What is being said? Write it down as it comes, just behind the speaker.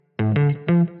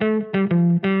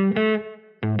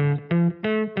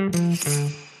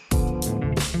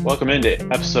Welcome into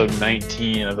episode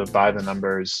 19 of the By the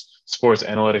Numbers Sports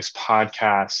Analytics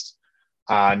Podcast.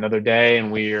 Another day,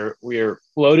 and we are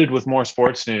loaded with more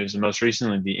sports news. And most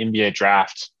recently, the NBA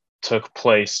draft took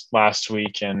place last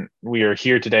week, and we are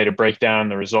here today to break down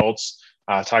the results,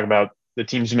 talk about the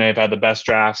teams who may have had the best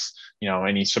drafts,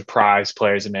 any surprise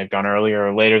players that may have gone earlier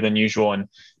or later than usual, and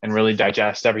really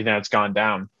digest everything that's gone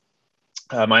down.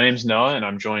 My name's Noah, and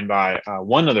I'm joined by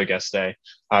one other guest today,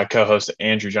 co-host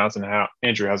Andrew Johnson.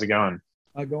 Andrew, how's it going?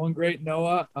 Going great,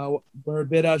 Noah. We're a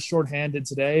bit short-handed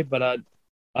today, but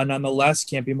nonetheless,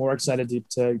 can't be more excited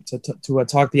to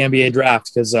talk the NBA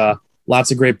draft because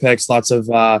lots of great picks, lots of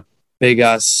big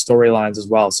storylines as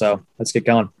well. So let's get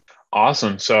going.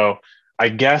 Awesome. So I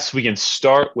guess we can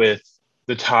start with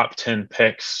the top 10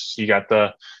 picks. You got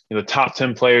the top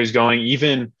 10 players going.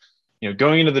 Even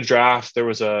going into the draft, there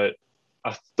was a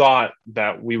thought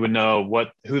that we would know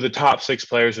who the top 6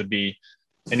 players would be,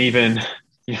 and even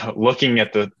looking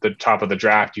at the top of the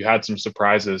draft, you had some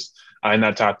surprises in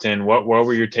that top 10. What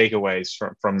were your takeaways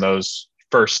from those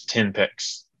first 10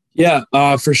 picks? Yeah,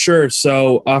 for sure.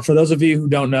 So for those of you who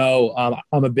don't know,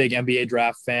 I'm a big NBA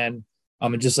draft fan,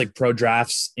 and just like pro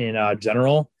drafts in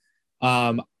general.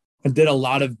 I did a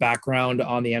lot of background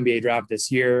on the NBA draft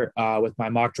this year with my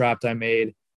mock draft I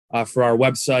made for our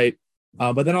website.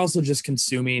 But then also just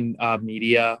consuming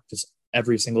media just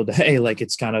every single day. Like,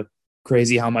 it's kind of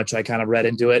crazy how much I kind of read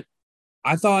into it.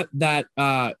 I thought that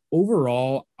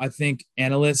overall, I think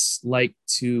analysts like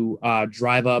to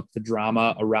drive up the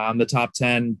drama around the top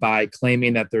 10 by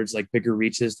claiming that there's like bigger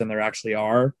reaches than there actually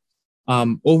are.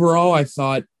 Overall, I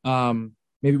thought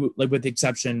maybe like with the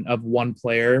exception of one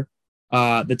player,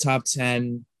 the top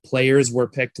 10 players were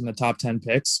picked in the top 10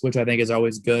 picks, which I think is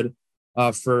always good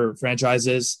for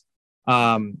franchises.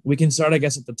 We can start, I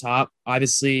guess, at the top.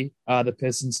 Obviously, the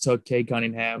Pistons took Cade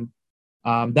Cunningham.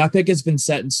 That pick has been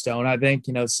set in stone, I think,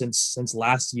 since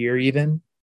last year even.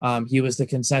 He was the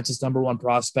consensus number one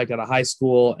prospect out of high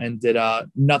school and did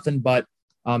nothing but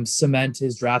cement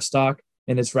his draft stock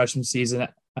in his freshman season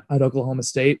at Oklahoma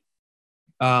State.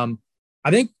 I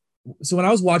think so. When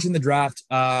I was watching the draft,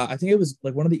 I think it was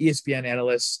like one of the ESPN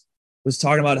analysts was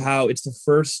talking about how it's the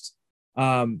first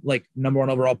like number one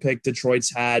overall pick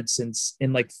Detroit's had since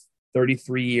in like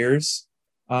 33 years,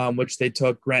 which they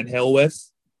took Grant Hill with.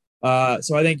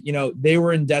 So I think, they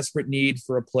were in desperate need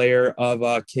for a player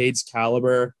of Cade's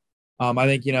caliber. I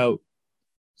think,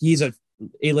 he's a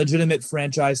legitimate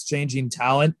franchise changing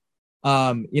talent.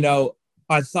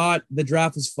 I thought the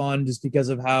draft was fun just because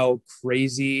of how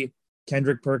crazy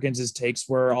Kendrick Perkins' takes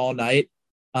were all night.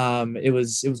 It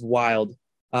was wild.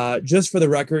 Just for the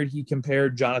record, he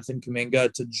compared Jonathan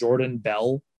Kuminga to Jordan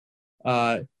Bell,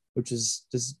 which is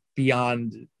just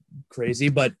beyond crazy.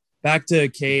 But back to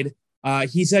Cade.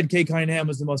 He said Cade Cunningham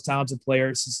was the most talented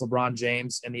player since LeBron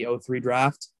James in the 2003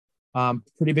 draft.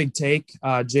 Pretty big take.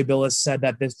 Jay Bilas said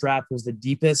that this draft was the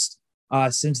deepest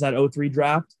since that 2003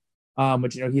 draft,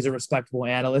 which, he's a respectable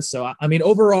analyst. So, I mean,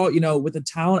 overall, with the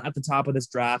talent at the top of this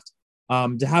draft,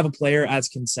 to have a player as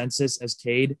consensus as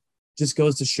Cade just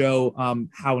goes to show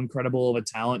how incredible of a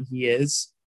talent he is.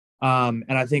 And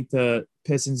I think the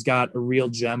Pistons got a real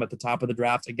gem at the top of the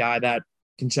draft, a guy that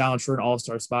can challenge for an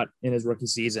all-star spot in his rookie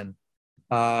season.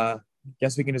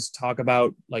 Guess we can just talk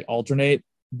about like alternate,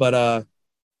 but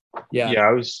yeah.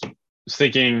 I was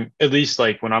thinking, at least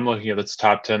like when I'm looking at this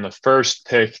top 10, the first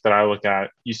pick that I look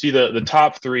at, you see the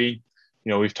top 3,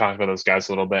 we've talked about those guys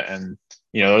a little bit, and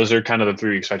those are kind of the 3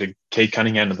 we expected. Cade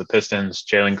Cunningham to the Pistons,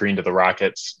 Jalen Green to the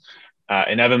Rockets,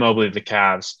 and Evan Mobley to the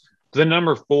Cavs. But then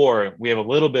number 4, we have a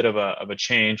little bit of a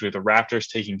change. We have the Raptors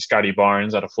taking Scotty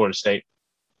Barnes out of Florida State.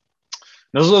 And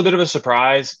that was a little bit of a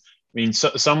surprise. I mean,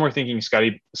 some were thinking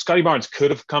Scotty Barnes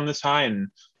could have come this high, and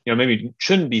maybe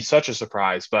shouldn't be such a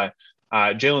surprise. But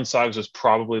Jalen Suggs was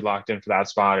probably locked in for that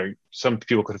spot, or some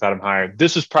people could have had him higher.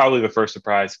 This was probably the first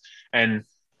surprise, and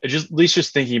at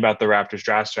least thinking about the Raptors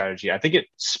draft strategy, I think it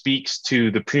speaks to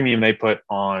the premium they put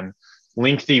on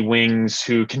lengthy wings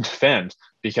who can defend.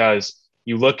 Because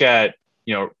you look at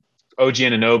OG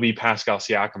Anunoby, Pascal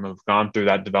Siakam have gone through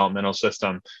that developmental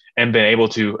system and been able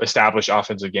to establish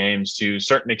offensive games to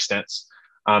certain extents.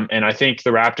 And I think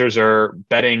the Raptors are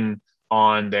betting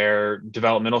on their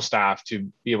developmental staff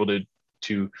to be able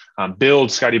to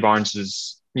build Scotty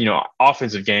Barnes's,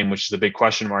 offensive game, which is a big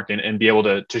question mark, and be able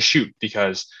to shoot,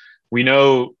 because we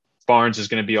know Barnes is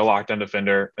going to be a lockdown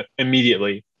defender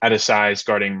immediately at his size,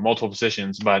 guarding multiple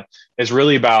positions, but it's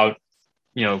really about,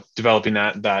 developing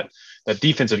that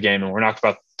defensive game. And we're not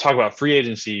about to talk about free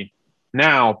agency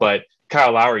now, but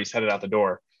Kyle Lowry's headed out the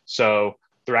door. So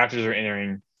the Raptors are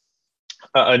entering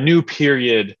a new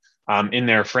period in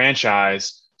their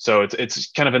franchise. So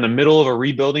it's kind of in the middle of a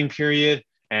rebuilding period,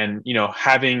 and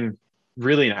having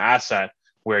really an asset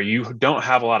where you don't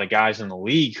have a lot of guys in the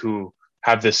league who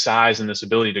have this size and this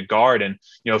ability to guard, and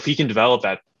if he can develop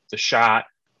the shot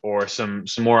or some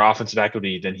more offensive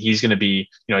equity, then he's going to be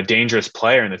a dangerous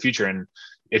player in the future. And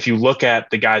if you look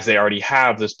at the guys they already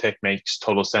have, this pick makes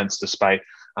total sense, despite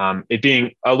it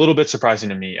being a little bit surprising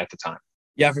to me at the time.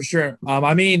 Yeah, for sure.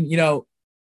 I mean,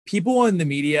 people in the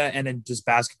media and in just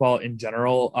basketball in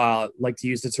general like to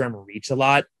use the term reach a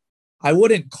lot. I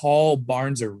wouldn't call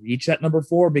Barnes a reach at number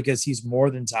 4 because he's more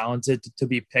than talented to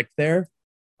be picked there.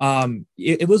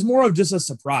 It was more of just a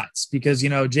surprise because,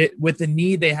 with the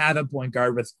need they have at point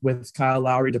guard with Kyle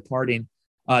Lowry departing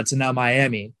to now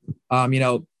Miami,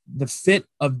 the fit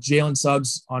of Jalen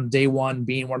Suggs on day one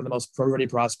being one of the most pro-ready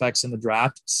prospects in the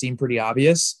draft seemed pretty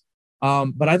obvious.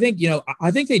 But I think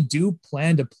they do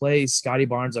plan to play Scottie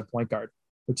Barnes at point guard,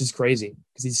 which is crazy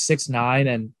because he's 6'9"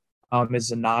 and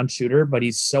is a non-shooter, but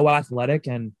he's so athletic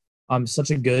and such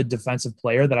a good defensive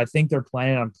player that I think they're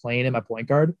planning on playing him at point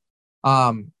guard.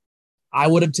 I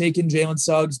would have taken Jalen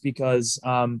Suggs because,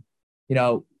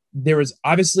 there was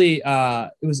obviously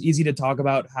it was easy to talk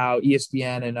about how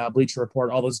ESPN and Bleacher Report,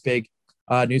 all those big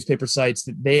newspaper sites,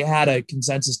 they had a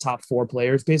consensus top 4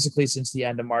 players basically since the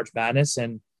end of March Madness,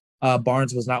 and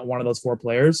Barnes was not one of those 4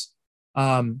 players.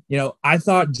 I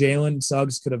thought Jalen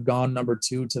Suggs could have gone number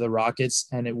 2 to the Rockets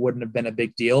and it wouldn't have been a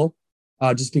big deal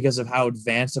just because of how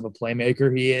advanced of a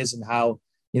playmaker he is and how,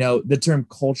 the term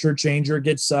culture changer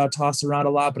gets tossed around a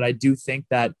lot. But I do think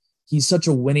that he's such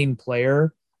a winning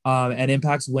player and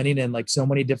impacts winning in like so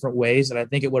many different ways that I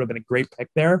think it would have been a great pick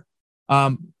there.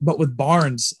 But with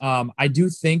Barnes, I do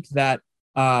think that,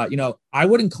 I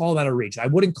wouldn't call that a reach. I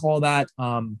wouldn't call that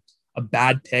a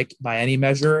bad pick by any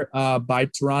measure by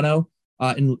Toronto.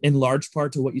 In large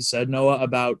part to what you said, Noah,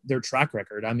 about their track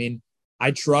record. I mean,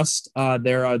 I trust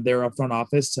their front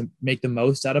office to make the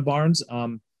most out of Barnes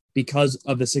because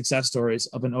of the success stories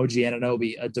of an OG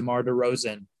Anunoby, a DeMar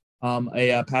DeRozan,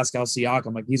 a Pascal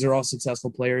Siakam. Like, these are all successful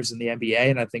players in the NBA,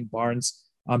 and I think Barnes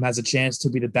has a chance to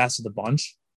be the best of the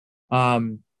bunch.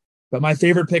 But my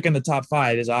favorite pick in the top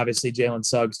 5 is obviously Jalen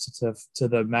Suggs to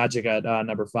the Magic at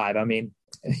number 5. I mean,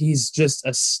 he's just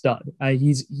a stud.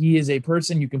 He is a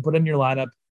person you can put in your lineup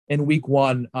in week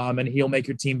 1, and he'll make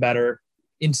your team better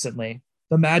instantly.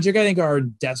 The Magic, I think, are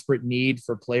in desperate need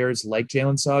for players like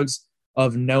Jalen Suggs,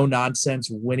 of no-nonsense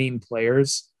winning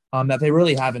players that they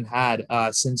really haven't had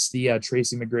since the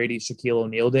Tracy McGrady, Shaquille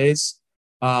O'Neal days.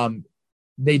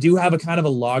 They do have a kind of a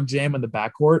logjam in the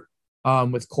backcourt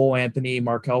with Cole Anthony,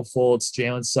 Markelle Fultz,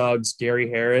 Jalen Suggs, Gary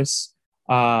Harris,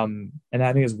 and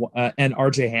I think and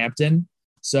RJ Hampton.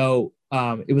 So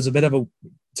it was a bit of a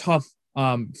tough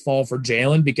fall for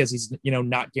Jalen because he's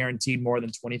not guaranteed more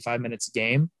than 25 minutes a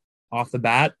game off the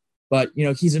bat. But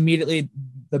he's immediately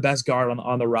the best guard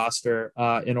on the roster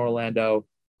in Orlando,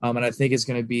 and I think it's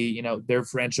going to be their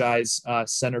franchise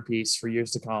centerpiece for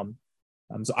years to come.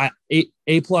 So A+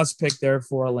 pick there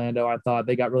for Orlando. I thought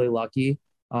they got really lucky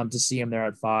to see him there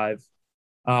at 5.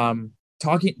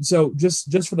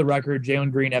 Just for the record,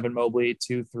 Jalen Green, Evan Mobley,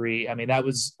 2-3. I mean, that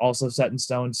was also set in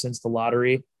stone since the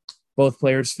lottery. Both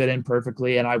players fit in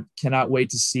perfectly, and I cannot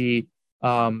wait to see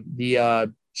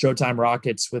the Showtime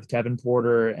Rockets with Kevin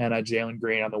Porter and Jalen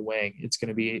Green on the wing. It's going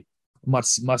to be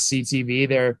must-see TV.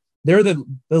 They're the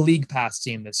league pass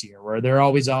team this year, where they're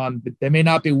always on. They may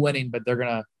not be winning, but they're going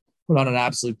to put on an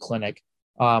absolute clinic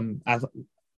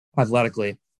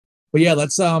athletically. But yeah,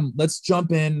 let's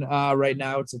jump in right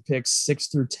now to picks 6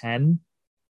 through 10.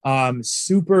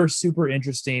 Super, super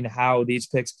interesting how these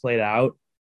picks played out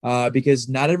because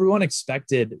not everyone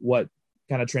expected what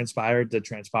kind of transpired to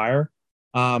transpire.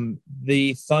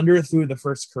 The Thunder threw the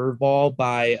first curveball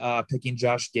by picking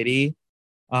Josh Giddey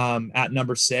at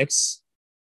number 6.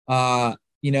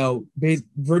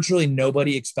 Virtually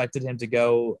nobody expected him to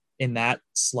go in that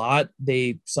slot.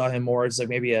 They saw him more as like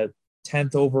maybe a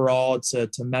 10th overall to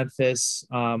Memphis,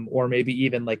 or maybe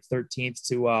even like 13th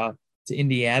to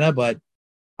Indiana. But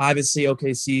obviously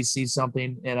OKC sees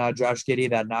something in Josh Giddey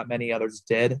that not many others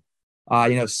did.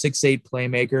 6'8"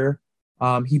 playmaker.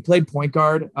 He played point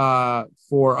guard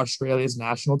for Australia's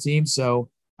national team. So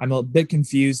I'm a bit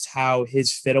confused how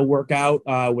his fit will work out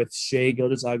with Shai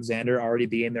Gilgeous-Alexander already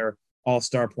being their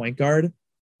all-star point guard.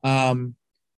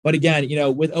 But again,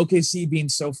 with OKC being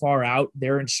so far out,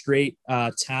 they're in straight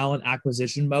talent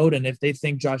acquisition mode. And if they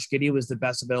think Josh Giddey was the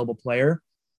best available player,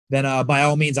 then by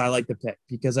all means, I like the pick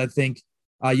because I think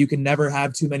you can never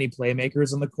have too many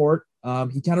playmakers on the court.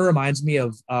 He kind of reminds me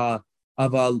of a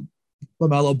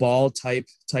LaMelo Ball type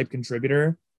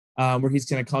contributor where he's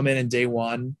going to come in day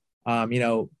one,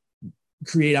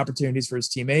 create opportunities for his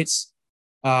teammates.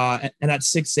 And at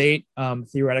 6'8",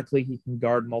 theoretically, he can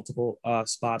guard multiple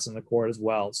spots on the court as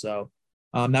well. So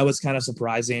that was kind of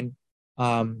surprising.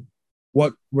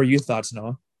 What were your thoughts,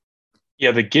 Noah?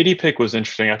 Yeah, the Giddy pick was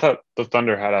interesting. I thought the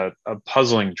Thunder had a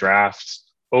puzzling draft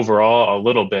overall a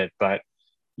little bit, but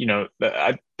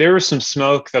there was some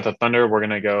smoke that the Thunder were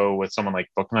going to go with someone like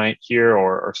Bouknight here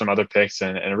or some other picks,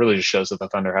 and it really just shows that the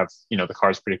Thunder have the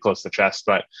cards pretty close to the chest.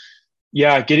 But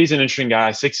yeah, Giddy's an interesting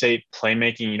guy. 6'8"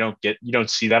 playmaking, you don't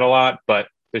see that a lot, but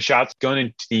the shot's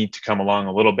going to need to come along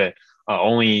a little bit.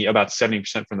 Only about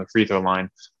 70% from the free throw line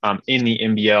in the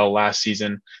NBL last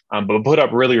season, but put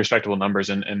up really respectable numbers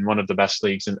in one of the best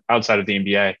leagues outside of the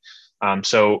NBA.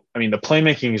 So, I mean, the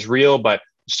playmaking is real, but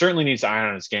certainly needs to iron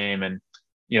on his game. And,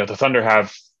 the Thunder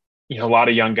have, a lot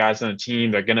of young guys on the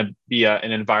team. They're going to be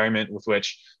an environment with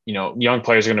which, young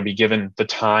players are going to be given the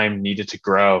time needed to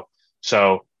grow.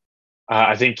 So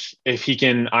I think if he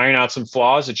can iron out some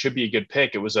flaws, it should be a good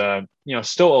pick. It was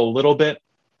still a little bit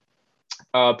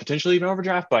potentially even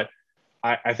overdraft, but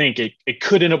I think it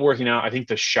could end up working out. I think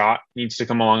the shot needs to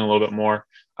come along a little bit more,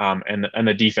 and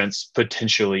the defense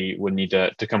potentially would need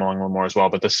to come along a little more as well.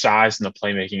 But the size and the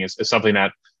playmaking is something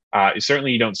that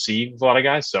certainly you don't see with a lot of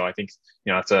guys. So I think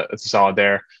it's a solid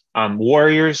there.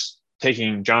 Warriors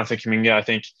taking Jonathan Kuminga, I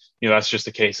think that's just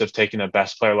a case of taking the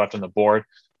best player left on the board.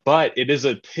 But it is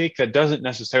a pick that doesn't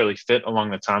necessarily fit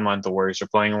along the timeline the Warriors are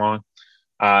playing along,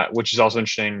 which is also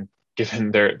interesting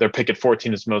given their pick at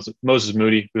 14 is Moses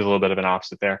Moody, who's a little bit of an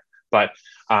opposite there. But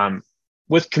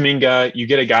with Kuminga, you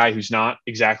get a guy who's not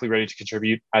exactly ready to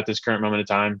contribute at this current moment in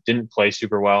time, didn't play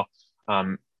super well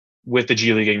with the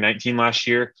G League Ignite team last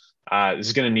year. This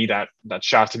is going to need that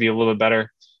shot to be a little bit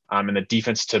better, and the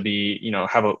defense to be,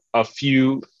 have a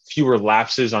fewer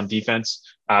lapses on defense,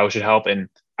 which should help. And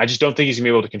I just don't think he's going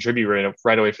to be able to contribute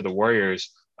right away for the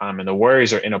Warriors. And the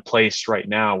Warriors are in a place right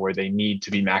now where they need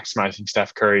to be maximizing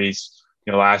Steph Curry's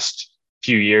last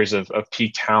few years of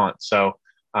peak talent. So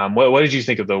what did you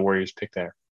think of the Warriors pick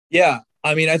there? Yeah,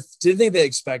 I mean, I did think they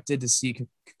expected to see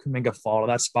Kuminga fall to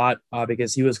that spot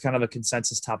because he was kind of a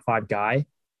consensus top 5 guy.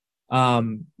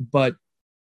 But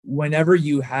whenever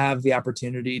you have the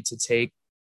opportunity to take,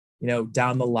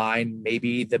 down the line,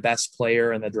 maybe the best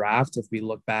player in the draft, if we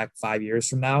look back 5 years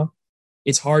from now,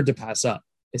 it's hard to pass up,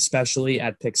 especially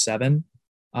at pick 7.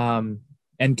 And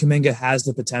Kuminga has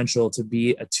the potential to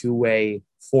be a two-way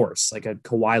force, like a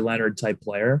Kawhi Leonard type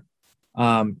player.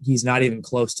 He's not even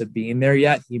close to being there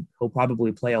yet. He'll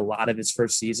probably play a lot of his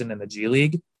first season in the G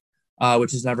League,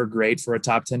 which is never great for a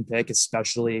top 10 pick,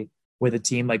 especially with a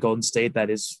team like Golden State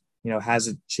that is, has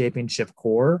a championship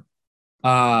core.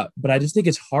 But I just think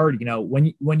it's hard,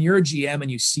 when you're a GM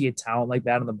and you see a talent like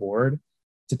that on the board,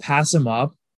 to pass him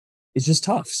up, it's just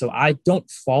tough. So I don't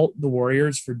fault the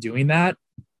Warriors for doing that.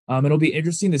 It'll be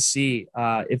interesting to see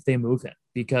if they move him,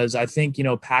 because I think,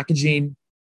 packaging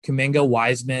Kuminga,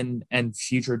 Wiseman, and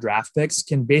future draft picks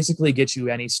can basically get you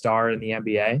any star in the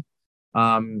NBA.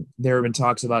 There have been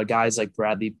talks about guys like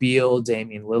Bradley Beal,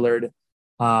 Damian Lillard.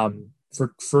 For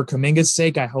Kuminga's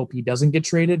sake, I hope he doesn't get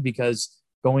traded, because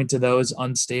going to those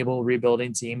unstable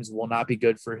rebuilding teams will not be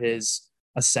good for his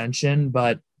ascension.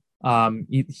 But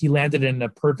he landed in a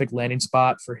perfect landing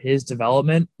spot for his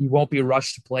development. He won't be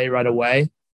rushed to play right away.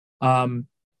 And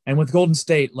with Golden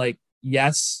State,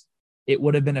 yes, it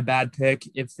would have been a bad pick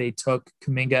if they took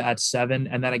Kuminga at 7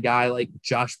 and then a guy like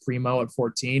Josh Primo at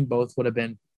 14. Both would have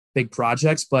been big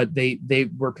projects, but they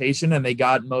were patient and they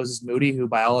got Moses Moody, who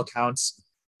by all accounts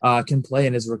can play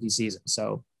in his rookie season.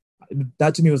 So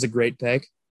that to me was a great pick.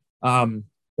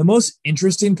 The most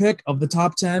interesting pick of the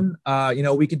top 10,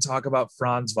 we can talk about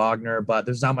Franz Wagner, but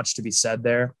there's not much to be said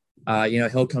there.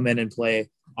 He'll come in and play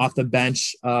off the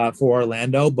bench for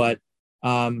Orlando, but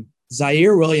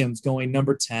Zaire Williams going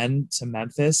number 10 to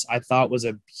Memphis, I thought was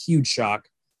a huge shock,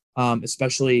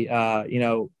 especially,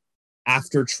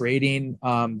 after trading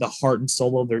the heart and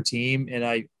soul of their team in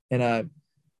a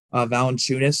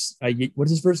Valanciunas. What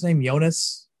is his first name?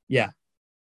 Jonas? Yeah.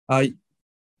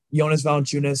 Jonas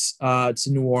Valanciunas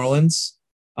to New Orleans.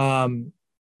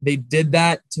 They did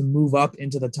that to move up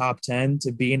into the top 10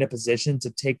 to be in a position to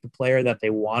take the player that they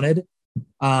wanted.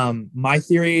 My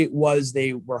theory was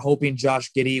they were hoping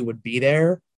Josh Giddey would be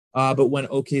there, but when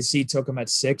OKC took him at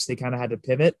 6, they kind of had to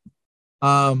pivot.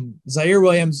 Zaire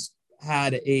Williams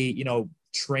had a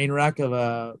train wreck of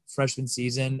a freshman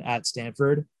season at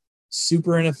Stanford,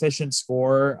 super inefficient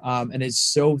scorer, and is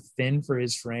so thin for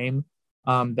his frame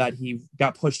that he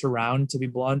got pushed around, to be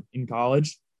blunt, in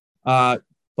college.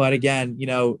 But again,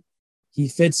 he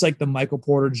fits like the Michael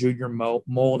Porter Jr.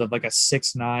 mold of like a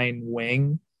 6'9"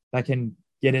 wing that can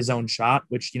get his own shot,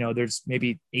 which, there's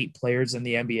maybe 8 players in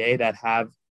the NBA that have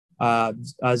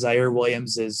Zaire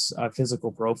Williams'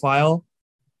 physical profile.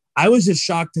 I was just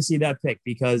shocked to see that pick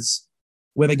because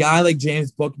with a guy like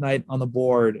James Bouknight on the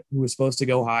board who was supposed to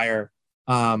go higher,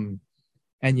 and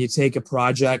you take a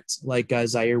project like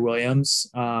Zaire Williams,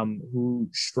 who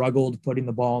struggled putting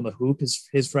the ball in the hoop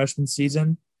his freshman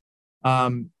season,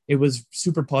 it was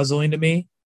super puzzling to me.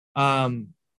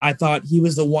 I thought he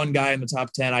was the one guy in the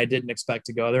top 10 I didn't expect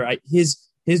to go there.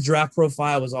 His draft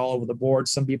profile was all over the board.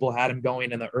 Some people had him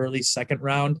going in the early second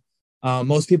round.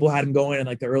 Most people had him going in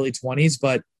like the early 20s,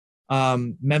 but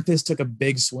Memphis took a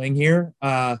big swing here.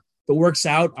 If it works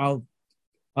out, I'll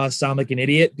sound like an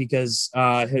idiot because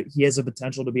he has the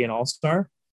potential to be an all-star.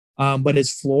 But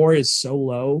his floor is so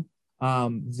low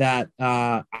that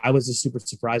I was just super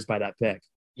surprised by that pick.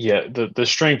 Yeah, the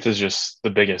strength is just the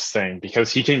biggest thing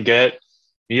because he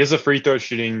has the free throw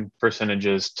shooting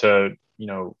percentages to,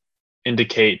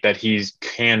 indicate that he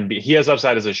has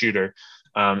upside as a shooter.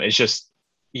 It's just,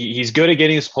 he's good at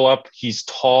getting his pull up. He's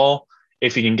tall.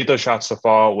 If he can get those shots to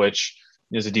fall, which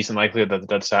is a decent likelihood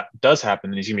that does happen,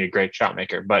 then he's going to be a great shot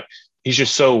maker. But he's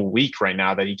just so weak right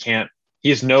now that he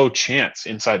has no chance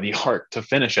inside the arc to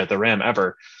finish at the rim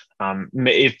ever.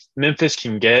 If Memphis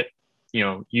can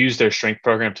use their strength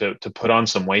program to put on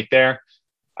some weight there,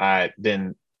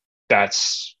 then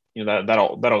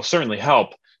that'll certainly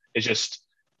help. It's just,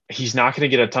 he's not going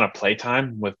to get a ton of play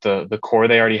time with the core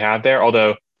they already have there.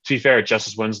 Although, to be fair,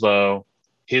 Justice Winslow,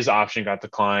 his option got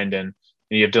declined, and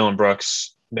you have Dylan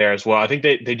Brooks there as well. I think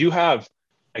they do have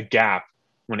a gap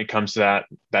when it comes to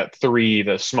that 3,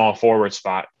 the small forward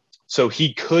spot. So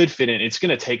he could fit in. It's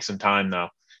going to take some time though.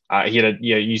 He had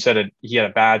a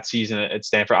bad season at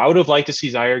Stanford. I would have liked to see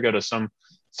Zaire go to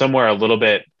somewhere a little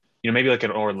bit, maybe like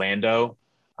an Orlando,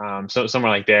 so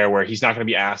somewhere like there where he's not going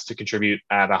to be asked to contribute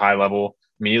at a high level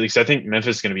immediately. So I think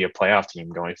Memphis is going to be a playoff team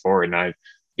going forward. And I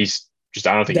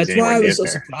don't think that's he's anywhere why I was so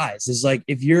there. surprised. Is like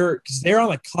because they're on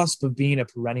the cusp of being a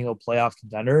perennial playoff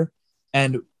contender,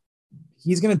 and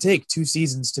he's going to take 2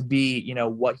 seasons to be,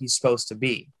 what he's supposed to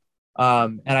be.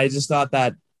 And I just thought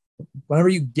that whenever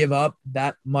you give up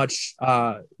that much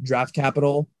draft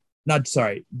capital,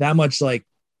 that much like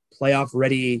playoff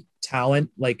ready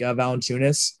talent like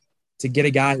Valanciunas to get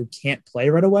a guy who can't play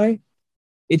right away,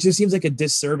 it just seems like a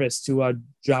disservice to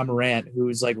Ja Morant,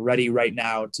 who's like ready right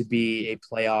now to be a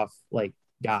playoff like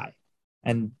guy.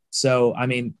 And so, I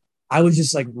mean, I was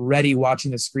just like ready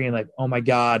watching the screen, like, oh my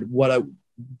God, what a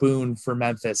boon for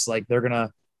Memphis. Like they're going to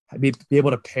be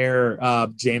able to pair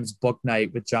James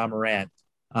Bouknight with Ja Morant.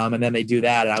 And then they do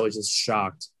that. And I was just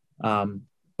shocked. But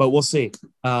we'll see.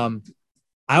 So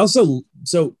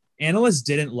analysts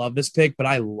didn't love this pick, but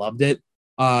I loved it.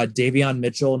 Davion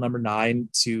Mitchell, number 9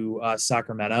 to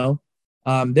Sacramento.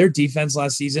 Their defense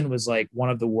last season was like one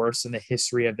of the worst in the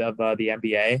history of the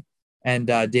NBA. And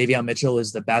Davion Mitchell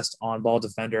is the best on-ball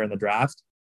defender in the draft.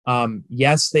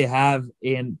 Yes, they have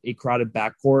a crowded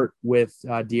backcourt with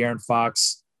De'Aaron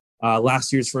Fox,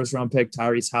 last year's first-round pick,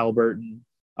 Tyrese Halliburton,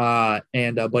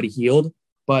 and Buddy Hield.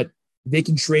 But they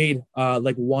can trade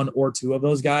like 1 or 2 of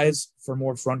those guys for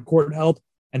more front court help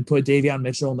and put Davion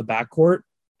Mitchell in the backcourt,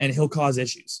 and he'll cause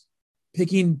issues.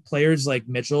 Picking players like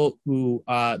Mitchell, who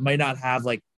might not have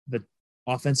like the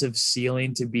offensive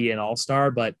ceiling to be an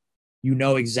all-star, but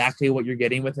exactly what you're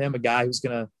getting with him, a guy who's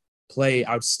going to play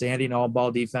outstanding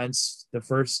all-ball defense the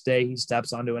first day he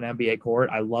steps onto an NBA court.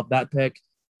 I love that pick.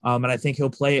 And I think he'll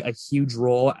play a huge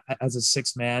role as a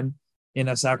 6th man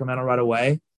in Sacramento right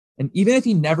away. And even if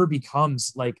he never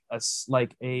becomes like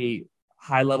a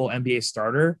high-level NBA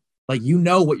starter, like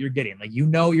what you're getting. Like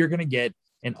you're going to get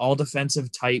an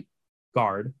all-defensive type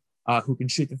guard who can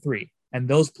shoot the 3. And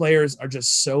those players are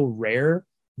just so rare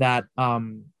that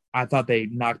I thought they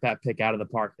knocked that pick out of the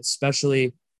park,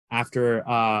 especially after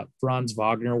Franz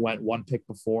Wagner went 1 pick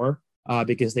before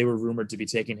because they were rumored to be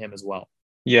taking him as well.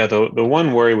 Yeah, the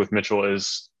one worry with Mitchell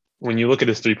is when you look at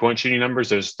his 3-point shooting numbers,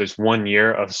 there's 1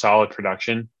 year of solid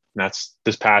production. And that's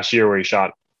this past year where he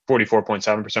shot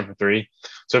 44.7% from 3.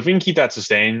 So if we can keep that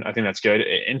sustained, I think that's good.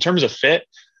 In terms of fit,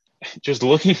 just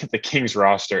looking at the Kings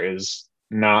roster is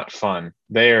not fun.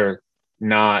 They are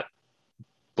not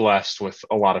blessed with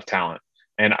a lot of talent.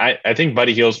 And I think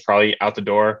Buddy Hield's probably out the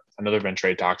door. I know there have been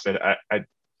trade talks. I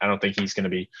don't think he's going to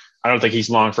be – I don't think he's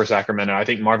long for Sacramento. I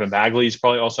think Marvin Bagley is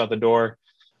probably also out the door.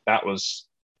 That was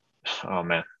 – oh,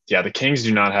 man. Yeah, the Kings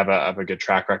do not have a good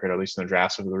track record, at least in the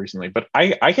drafts recently. But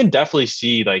I can definitely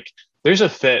see, like, there's a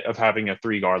fit of having a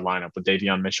 3-guard lineup with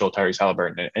Davion Mitchell, Tyrese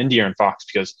Halliburton, and De'Aaron Fox,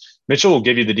 because Mitchell will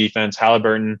give you the defense.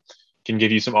 Halliburton, can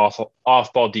give you some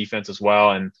off ball defense as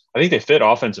well. And I think they fit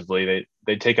offensively.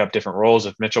 They take up different roles.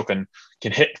 If Mitchell can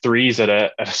hit threes at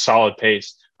a solid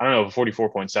pace, I don't know,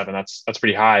 44.7, that's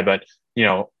pretty high, but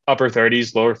upper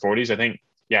 30s, lower 40s, I think,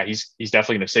 yeah, he's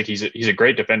definitely going to stick. He's a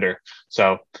great defender.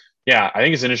 So yeah, I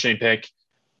think it's an interesting pick.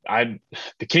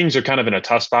 The Kings are kind of in a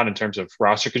tough spot in terms of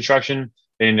roster construction.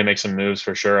 They need to make some moves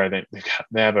for sure. I think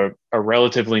they have a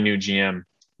relatively new GM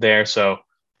there. So,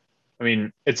 I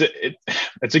mean, it's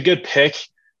a good pick.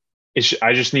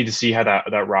 I just need to see how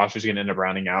that roster is going to end up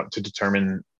rounding out to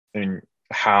determine, he's going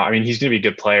to be a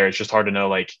good player. It's just hard to know,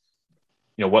 like,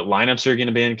 what lineups are going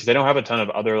to be in, because they don't have a ton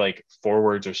of other like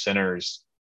forwards or centers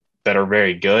that are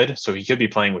very good. So he could be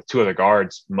playing with two other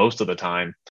guards most of the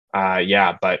time.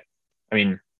 Yeah, but I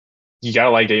mean, you gotta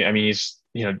like it. I mean, he's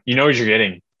what you're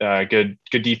getting. Good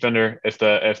defender. If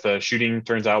the shooting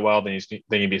turns out well, then he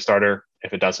can be a starter.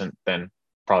 If it doesn't, then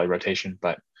probably rotation.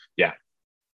 But yeah.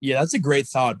 Yeah, that's a great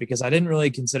thought, because I didn't really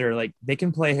consider, like, they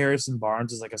can play Harrison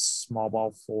Barnes as like a small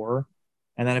ball 4.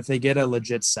 And then if they get a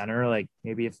legit center, like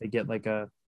maybe if they get like a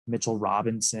Mitchell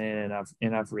Robinson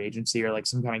in a free agency, or like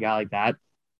some kind of guy like that,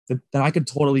 then I could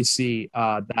totally see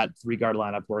that 3-guard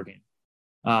lineup working.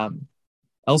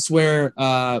 Elsewhere,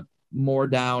 more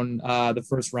down the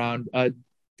first round. Do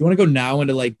you want to go now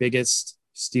into like biggest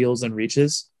steals and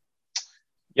reaches?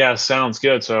 Yeah, sounds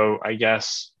good. So I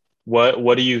guess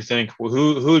what do you think?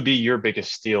 Who would be your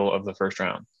biggest steal of the first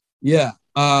round? Yeah.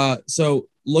 So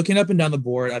looking up and down the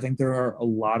board, I think there are a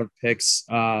lot of picks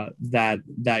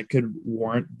that could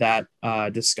warrant that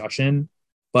discussion.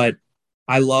 But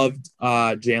I loved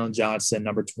Jalen Johnson,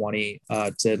 number 20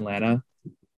 to Atlanta.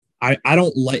 I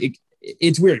don't like.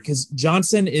 It's weird because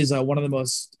Johnson is one of the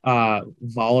most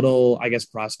volatile, I guess,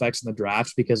 prospects in the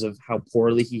draft because of how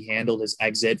poorly he handled his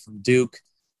exit from Duke.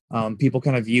 People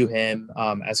kind of view him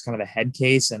as kind of a head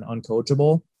case and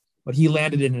uncoachable, but he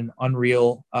landed in an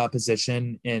unreal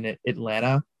position in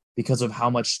Atlanta because of how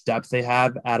much depth they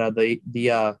have at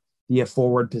the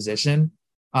forward position.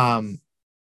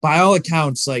 By all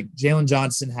accounts, like, Jalen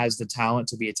Johnson has the talent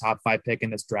to be a top 5 pick in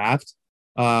this draft.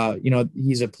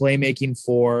 He's a playmaking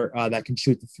 4 that can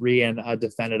shoot the 3 and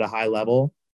defend at a high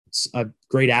level. It's a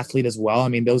great athlete as well. I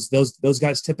mean, those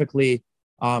guys typically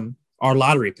are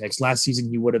lottery picks. Last season,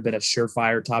 he would have been a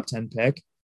surefire top 10 pick.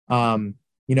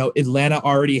 Atlanta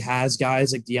already has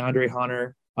guys like DeAndre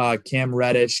Hunter, Cam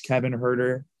Reddish, Kevin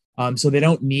Huerter. So they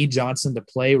don't need Johnson to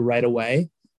play right away.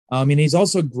 And he's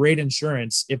also great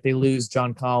insurance if they lose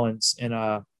John Collins in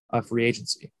a free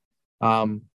agency.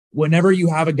 Whenever you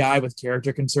have a guy with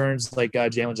character concerns like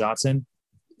Jalen Johnson,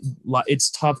 it's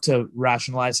tough to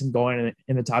rationalize him going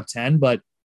in the top 10. But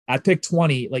at pick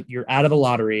 20, like, you're out of the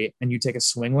lottery and you take a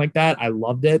swing like that. I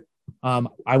loved it.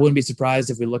 I wouldn't be surprised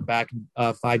if we look back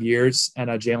 5 years and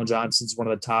Jalen Johnson's one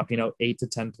of the top, 8 to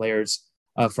 10 players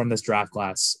from this draft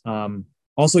class.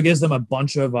 Also gives them a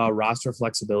bunch of roster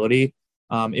flexibility.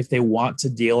 If they want to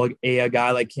deal a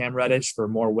guy like Cam Reddish for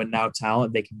more win now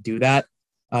talent, they can do that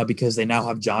because they now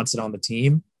have Johnson on the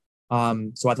team.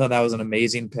 So I thought that was an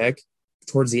amazing pick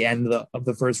towards the end of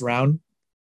the first round.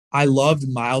 I loved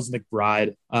Miles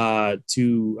McBride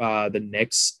to the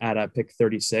Knicks at pick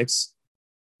 36.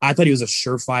 I thought he was a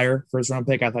surefire first round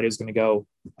pick. I thought he was going to go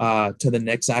to the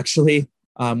Knicks actually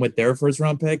with their first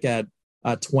round pick at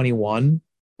 21,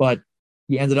 but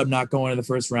he ended up not going in the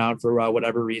first round for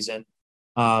whatever reason.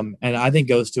 And I think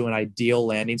goes to an ideal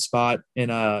landing spot in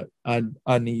a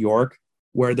New York,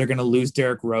 where they're going to lose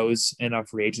Derrick Rose in a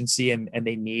free agency and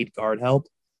they need guard help.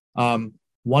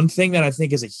 One thing that I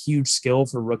think is a huge skill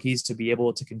for rookies to be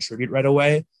able to contribute right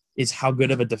away is how good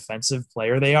of a defensive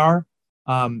player they are.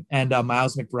 And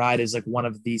Miles McBride is like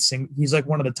he's like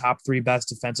one of the top 3 best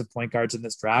defensive point guards in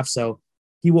this draft. So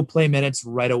he will play minutes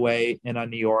right away in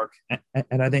New York.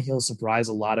 And I think he'll surprise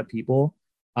a lot of people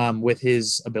with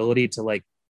his ability to like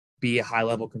be a high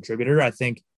level contributor. I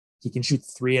think he can shoot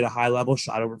 3 at a high level,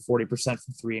 shot over 40%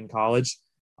 from 3 in college.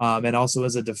 And also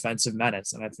as a defensive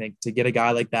menace. And I think to get a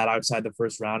guy like that outside the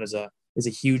first round is a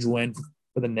huge win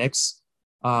for the Knicks.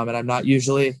 And I'm not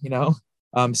usually,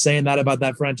 saying that about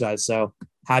that franchise. So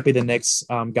happy the Knicks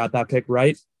got that pick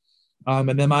right.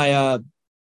 And then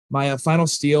my final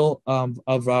steal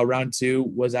of round 2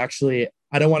 was actually,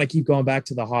 I don't want to keep going back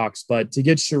to the Hawks, but to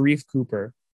get Sharif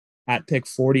Cooper at pick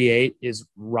 48 is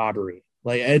robbery.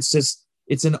 Like,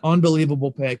 it's an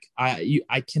unbelievable pick.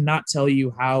 I cannot tell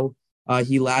you how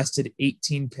he lasted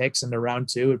 18 picks in the round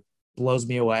 2. It blows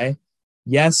me away.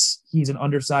 Yes, he's an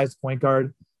undersized point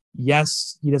guard.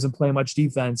 Yes, he doesn't play much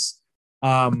defense.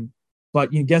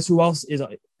 But guess who else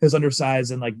is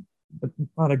undersized and like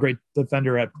not a great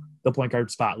defender at the point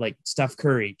guard spot? Like Steph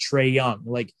Curry, Trae Young.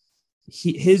 Like,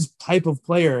 his type of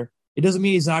player, it doesn't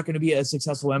mean he's not going to be a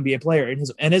successful NBA player.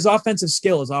 And his offensive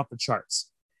skill is off the charts.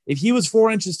 If he was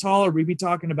 4 inches taller, we'd be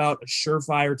talking about a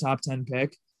surefire top 10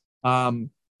 pick.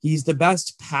 He's the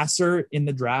best passer in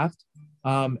the draft.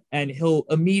 And he'll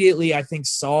immediately, I think,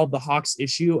 solve the Hawks'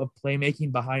 issue of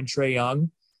playmaking behind Trae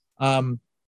Young.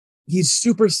 He's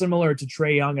super similar to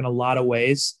Trae Young in a lot of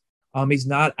ways. He's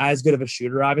not as good of a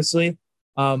shooter, obviously.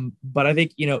 But I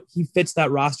think, he fits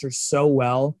that roster so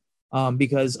well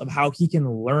because of how he can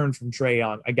learn from Trae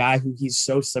Young, a guy who he's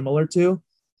so similar to.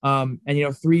 And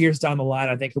 3 years down the line,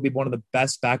 I think he'll be one of the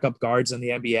best backup guards in the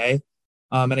NBA,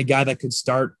 and a guy that could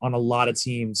start on a lot of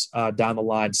teams down the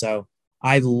line. So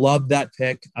I love that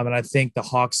pick. I think the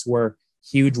Hawks were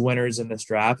huge winners in this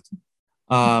draft.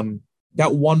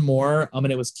 Got one more.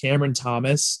 It was Cameron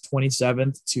Thomas,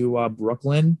 27th to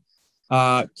Brooklyn.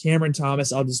 Cameron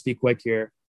Thomas, I'll just be quick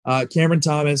here. Cameron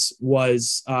Thomas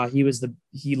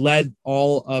he led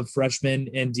all of freshmen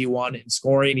in D1 in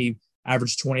scoring. He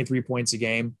averaged 23 points a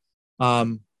game.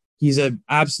 He's an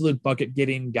absolute bucket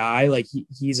getting guy. Like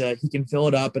he can fill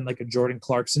it up in like a Jordan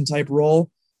Clarkson type role.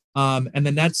 And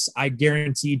the Nets, I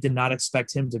guarantee, did not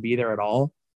expect him to be there at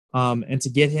all. And to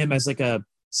get him as like a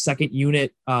second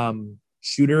unit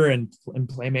shooter and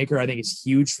playmaker, I think is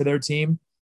huge for their team.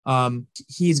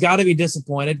 He's got to be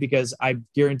disappointed because I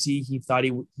guarantee he thought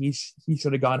he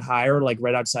should have gone higher, like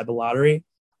right outside the lottery.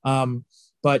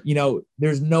 But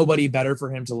there's nobody better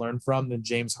for him to learn from than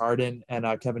James Harden and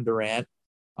Kevin Durant.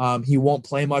 He won't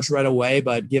play much right away,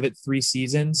 but give it 3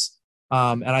 seasons.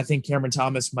 And I think Cameron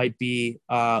Thomas might be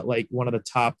like one of the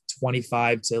top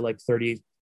 25 to like 30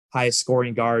 highest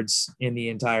scoring guards in the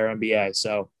entire NBA.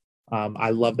 So I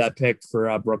love that pick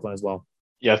for Brooklyn as well.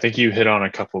 Yeah, I think you hit on a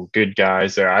couple good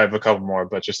guys there. I have a couple more,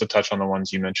 but just to touch on the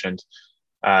ones you mentioned.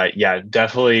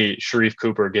 Definitely Sharif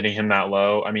Cooper, getting him that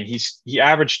low. I mean, he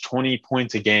averaged 20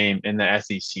 points a game in the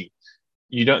SEC.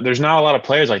 There's not a lot of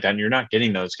players like that, and you're not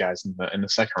getting those guys in the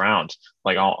second round,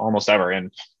 like almost ever.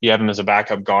 And you have him as a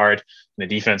backup guard, and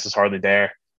the defense is hardly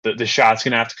there. The shot's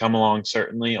going to have to come along,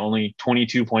 certainly. Only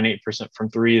 22.8% from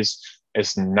three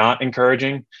is not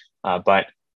encouraging, but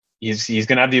he's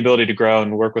going to have the ability to grow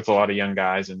and work with a lot of young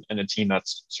guys and a team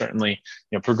that's certainly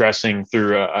progressing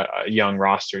through a young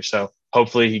roster. So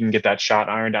hopefully he can get that shot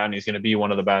ironed out, and he's going to be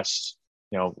one of the best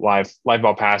live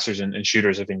ball passers and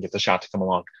shooters if he can get the shot to come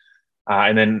along.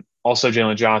 And then also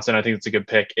Jalen Johnson, I think it's a good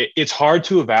pick. It's hard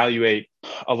to evaluate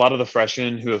a lot of the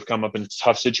freshmen who have come up in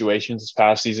tough situations this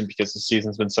past season because the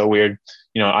season's been so weird.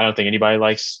 I don't think anybody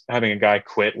likes having a guy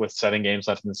quit with 7 games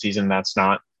left in the season. That's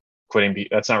not quitting.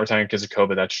 That's not retiring because of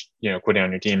COVID. That's, quitting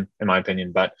on your team, in my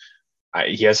opinion. But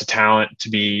he has a talent to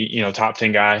be, top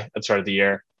 10 guy at the start of the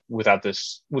year without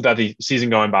the season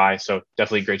going by. So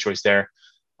definitely a great choice there.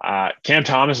 Cam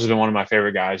Thomas has been one of my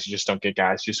favorite guys. You just don't get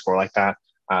guys who score like that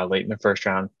late in the first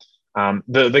round.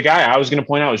 The guy I was going to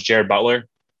point out was Jared Butler,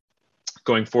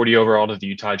 going 40 overall to the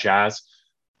Utah Jazz.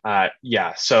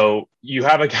 So you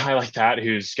have a guy like that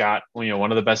who's got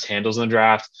one of the best handles in the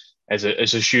draft. As a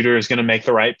shooter, is going to make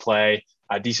the right play,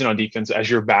 decent on defense as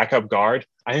your backup guard.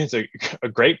 I think it's a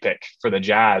great pick for the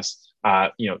Jazz.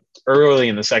 Early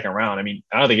in the second round. I mean,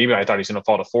 I don't think anybody thought he was going to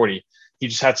fall to 40. He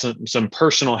just had some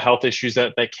personal health issues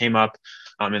that came up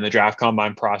in the draft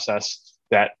combine process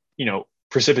that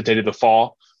precipitated the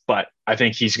fall. But I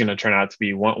think he's going to turn out to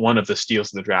be one of the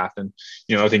steals of the draft. And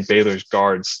I think Baylor's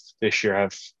guards this year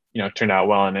have turned out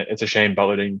well, and it's a shame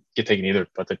Butler didn't get taken either.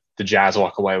 But the Jazz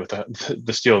walk away with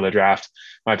the steal of the draft,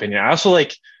 in my opinion. I also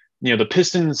like the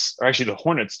Pistons, or actually the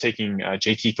Hornets, taking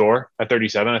JT Thor at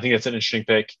 37. I think that's an interesting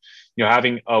pick.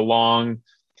 Having a long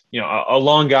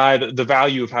guy, the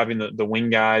value of having the wing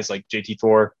guys like JT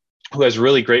Thor, who has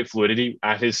really great fluidity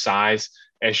at his size.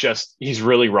 It's just he's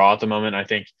really raw at the moment. I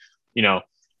think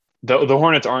the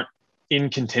Hornets aren't in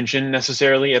contention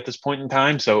necessarily at this point in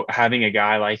time. So having a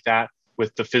guy like that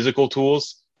with the physical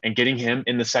tools and getting him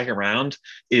in the second round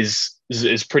is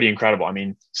pretty incredible. I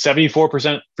mean,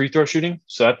 74% free throw shooting.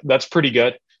 So that's pretty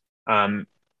good.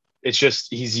 It's just,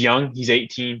 he's young, he's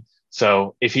 18.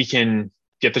 So if he can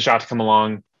get the shot to come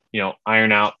along,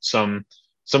 iron out some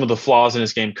of the flaws in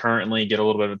his game currently, get a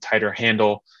little bit of a tighter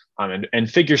handle, and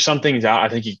figure some things out, I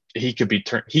think he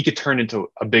could turn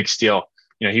into a big steal.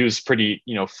 He was pretty,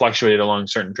 fluctuated along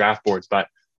certain draft boards, but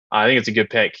I think it's a good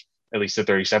pick, at least at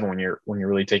 37 when you're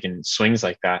really taking swings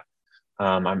like that.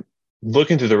 I'm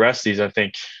looking through the rest of these. I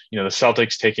think, the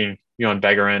Celtics taking Johan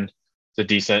Begarin, a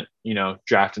decent,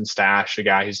 draft and stash, a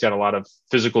guy who's got a lot of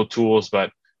physical tools,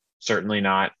 but certainly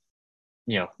not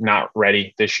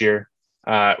ready this year.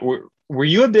 Were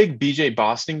you a big BJ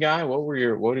Boston guy? What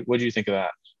do you think of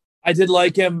that? I did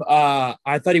like him.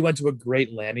 I thought he went to a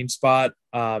great landing spot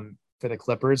for the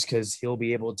Clippers because he'll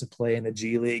be able to play in the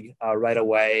G League right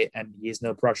away, and he has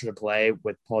no pressure to play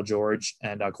with Paul George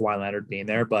and Kawhi Leonard being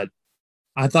there. But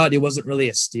I thought it wasn't really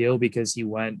a steal because he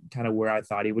went kind of where I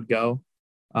thought he would go.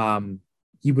 Um,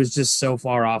 he was just so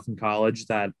far off in college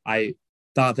that I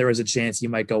thought there was a chance he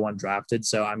might go undrafted.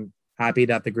 So I'm happy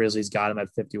that the Grizzlies got him at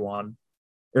 51,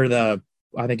 or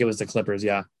I think it was the Clippers.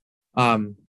 Yeah.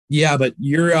 Um, yeah, but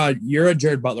your a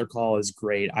Jared Butler call is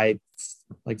great. I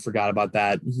forgot about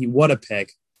that. What a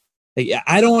pick. Like,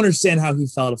 I don't understand how he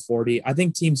fell to 40. I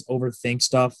think teams overthink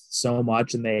stuff so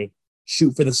much and they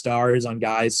shoot for the stars on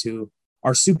guys who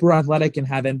are super athletic and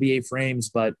have NBA frames,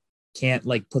 but can't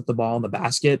like put the ball in the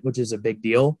basket, which is a big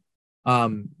deal.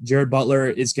 Jared Butler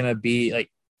is going to be like,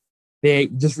 they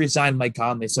just re-signed Mike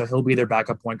Conley, so he'll be their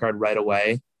backup point guard right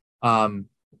away.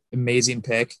 Amazing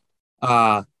pick.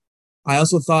 I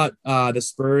also thought the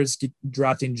Spurs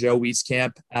drafting Joe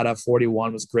Wieskamp at a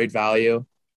 41 was great value.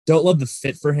 Don't love the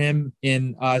fit for him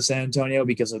in San Antonio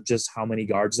because of just how many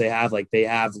guards they have. Like they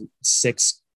have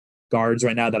 6 guards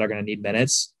right now that are going to need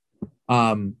minutes.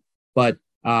 But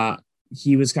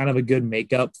he was kind of a good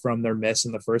makeup from their miss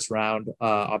in the first round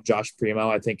of Josh Primo.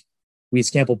 I think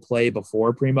Wieskamp will play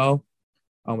before Primo,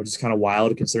 which is kind of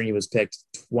wild considering he was picked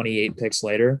 28 picks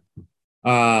later.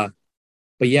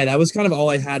 But yeah, that was kind of all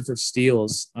I had for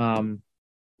steals.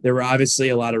 There were obviously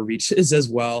a lot of reaches as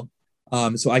well.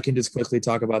 So I can just quickly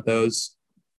talk about those.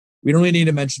 We don't really need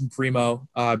to mention Primo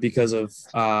because of,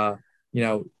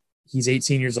 he's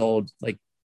 18 years old. Like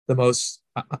I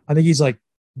think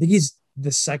he's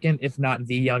the second, if not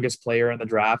the youngest player in the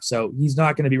draft. So he's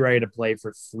not going to be ready to play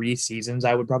for 3 seasons,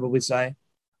 I would probably say.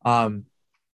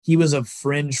 He was a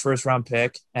fringe first round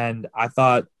pick. And I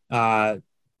thought,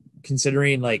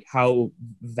 considering like how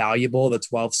valuable the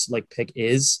 12th like pick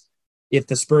is, if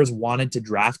the Spurs wanted to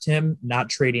draft him, not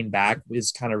trading back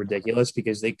is kind of ridiculous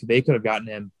because they could have gotten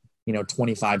him,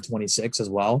 25, 26 as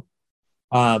well.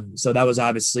 So that was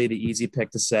obviously the easy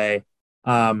pick to say.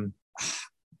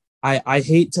 I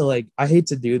hate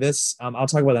to do this. I'll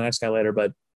talk about the next guy later,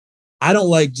 but I don't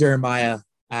like Jeremiah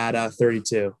at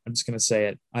 32. I'm just going to say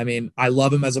it. I mean, I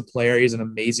love him as a player. He's an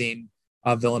amazing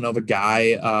Villanova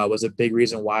guy, was a big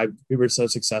reason why we were so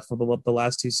successful the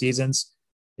last 2 seasons.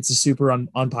 It's a super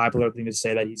unpopular thing to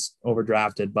say that he's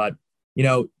overdrafted, but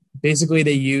basically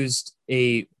they used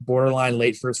a borderline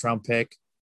late first round pick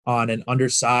on an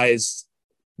undersized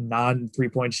non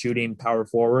 3-point shooting power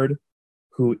forward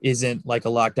who isn't like a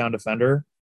lockdown defender.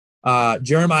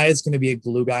 Jeremiah is going to be a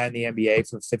glue guy in the NBA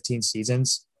for 15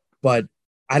 seasons, but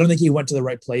I don't think he went to the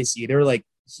right place either. Like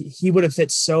he would have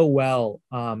fit so well,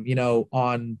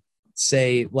 on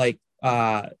say like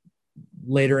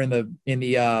later in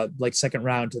the like second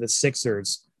round to the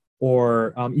Sixers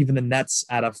or even the Nets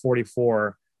at a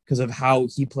 44 because of how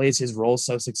he plays his role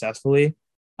so successfully.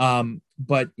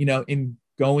 But in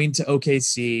going to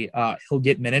OKC, he'll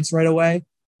get minutes right away,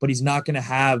 but he's not going to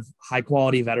have high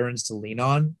quality veterans to lean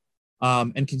on.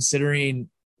 And considering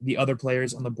the other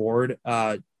players on the board,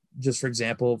 just for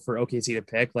example, for OKC to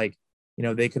pick, like,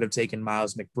 they could have taken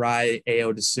Miles McBride,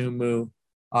 Ayo Dosunmu,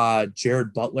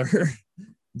 Jared Butler,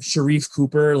 Sharif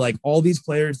Cooper, like all these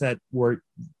players that were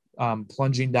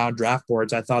plunging down draft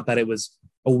boards. I thought that it was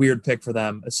a weird pick for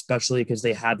them, especially because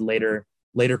they had later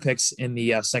picks in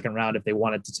the second round if they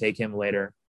wanted to take him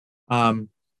later.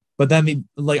 But then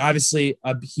obviously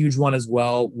a huge one as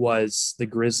well was the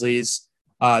Grizzlies.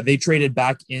 They traded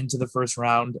back into the first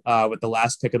round with the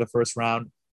last pick of the first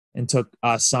round and took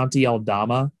Santi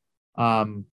Aldama. I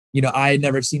had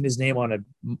never seen his name on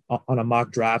a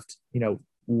mock draft,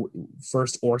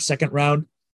 first or second round.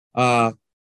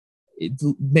 It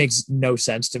makes no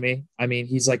sense to me. I mean,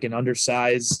 he's like an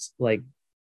undersized, like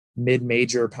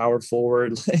mid-major power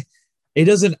forward. It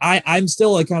doesn't, I'm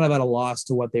still like kind of at a loss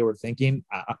to what they were thinking.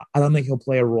 I don't think he'll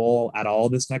play a role at all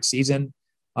this next season.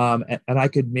 And I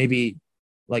could maybe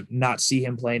like not see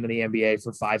him playing in the NBA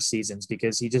for 5 seasons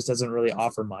because he just doesn't really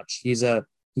offer much. He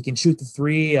can shoot the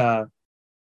 3.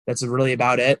 That's really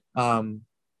about it. And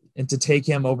to take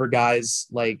him over guys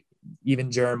like even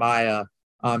Jeremiah,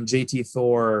 JT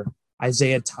Thor,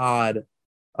 Isaiah Todd,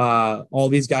 all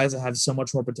these guys that have so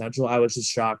much more potential, I was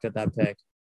just shocked at that pick.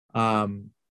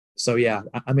 So yeah,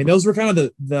 I mean, those were kind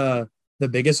of the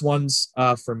biggest ones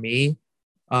for me.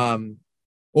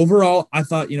 Overall, I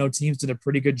thought, teams did a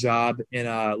pretty good job in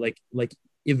like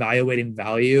evaluating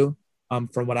value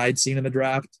from what I'd seen in the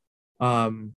draft.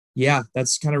 Yeah,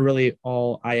 that's kind of really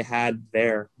all I had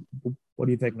there. What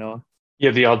do you think, Noah? Yeah,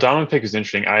 the Aldama pick is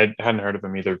interesting. I hadn't heard of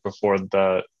him either before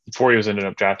he was ended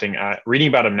up drafting. Reading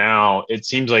about him now, it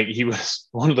seems like he was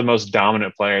one of the most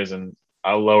dominant players in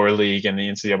a lower league in the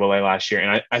NCAA last year.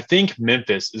 And I think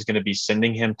Memphis is going to be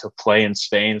sending him to play in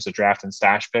Spain as a draft and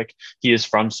stash pick. He is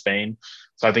from Spain,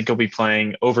 so I think he'll be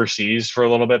playing overseas for a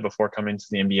little bit before coming to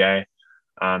the NBA.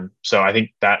 So I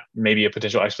think that may be a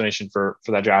potential explanation for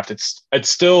that draft. It's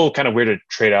still kind of weird to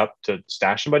trade up to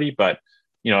stash somebody, but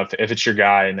if it's your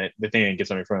guy and they think they can get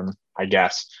something from him, I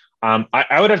guess.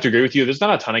 I would have to agree with you. There's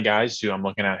not a ton of guys who I'm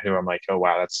looking at who I'm like, oh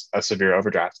wow, that's a severe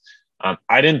overdraft.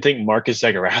 I didn't think Marcus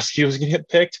Zagorowski was going to get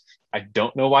picked. I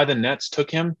don't know why the Nets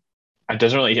took him. It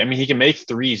doesn't really. I mean, he can make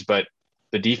threes, but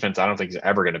the defense, I don't think is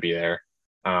ever going to be there.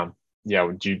 Yeah,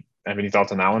 would you have any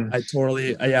thoughts on that one? I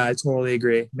totally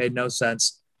agree. Made no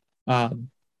sense. I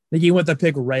think he went the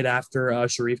pick right after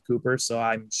Sharif Cooper, so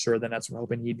I'm sure the Nets were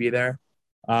hoping he'd be there.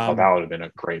 Oh, that would have been a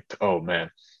great. Oh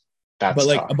man, But that's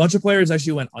like tough. a bunch of players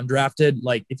actually went undrafted.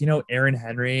 Like if you know Aaron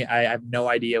Henry, I have no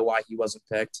idea why he wasn't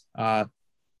picked.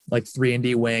 Like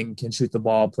 3-and-D wing, can shoot the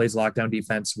ball, plays lockdown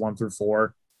defense 1 through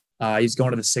 4. He's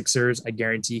going to the Sixers. I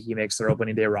guarantee he makes their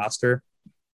opening day roster.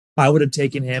 I would have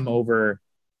taken him over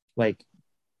like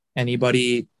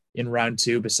anybody in round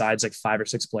 2 besides like 5 or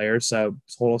 6 players. So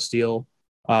total steal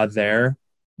there.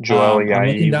 Joel I'm looking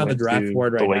Ayayi down the went draft to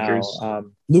board the right now. Lakers.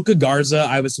 Luca Garza,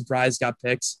 I was surprised got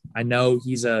picked. I know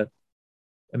he's a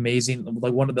amazing,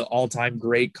 like one of the all-time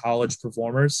great college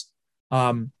performers.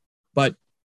 But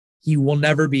he will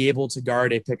never be able to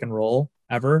guard a pick and roll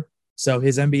ever. So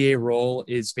his NBA role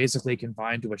is basically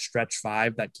confined to a stretch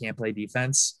 5 that can't play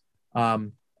defense.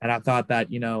 And I thought that,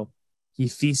 he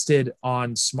feasted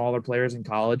on smaller players in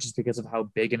college just because of how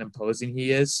big and imposing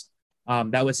he is.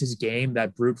 That was his game,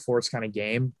 that brute force kind of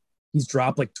game. He's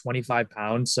dropped like 25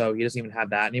 pounds, so he doesn't even have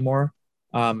that anymore.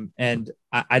 And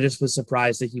I just was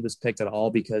surprised that he was picked at all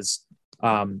because,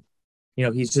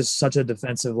 he's just such a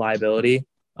defensive liability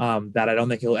that I don't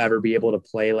think he'll ever be able to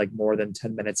play like more than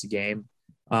 10 minutes a game.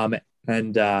 So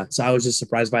I was just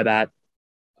surprised by that.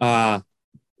 Dalano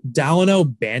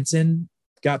Banton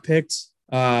got picked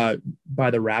by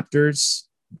the Raptors,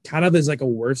 kind of as like a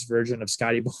worse version of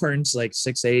Scotty Barnes, like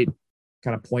 6'8",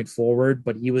 kind of point forward,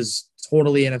 but he was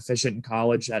totally inefficient in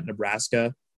college at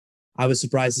Nebraska. I was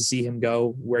surprised to see him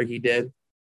go where he did.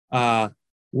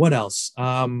 What else?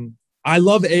 I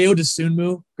love Ayo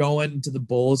Dosunmu going to the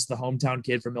Bulls, the hometown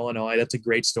kid from Illinois. That's a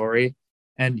great story.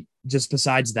 And just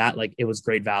besides that, like it was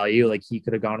great value. Like he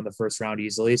could have gone in the first round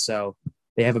easily. So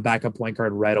they have a backup point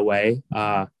guard right away.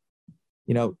 I'm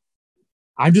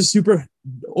just super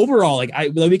overall.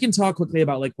 We can talk quickly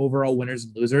about like overall winners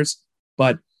and losers,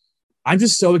 but I'm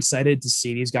just so excited to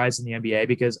see these guys in the NBA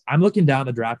because I'm looking down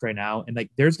the draft right now and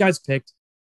like there's guys picked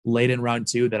late in round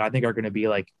 2 that I think are going to be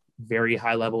like very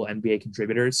high level NBA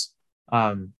contributors.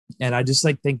 And I just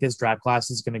like think this draft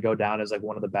class is going to go down as like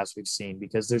one of the best we've seen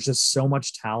because there's just so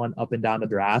much talent up and down the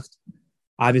draft.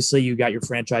 Obviously, you got your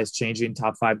franchise changing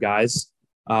top 5 guys.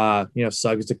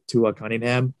 Suggs to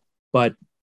Cunningham, but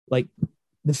like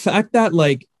the fact that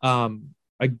like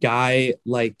a guy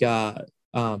like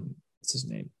what's his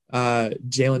name?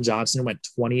 Jalen Johnson went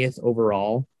 20th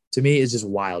overall to me is just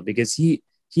wild because he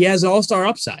has all-star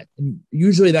upside. And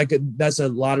usually that's a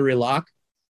lottery lock.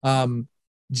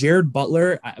 Jared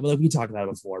Butler, we talked about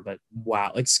it before, but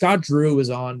wow, like Scott Drew was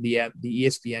on the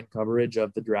ESPN coverage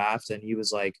of the draft, and he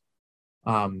was like,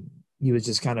 he was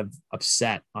just kind of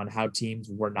upset on how teams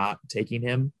were not taking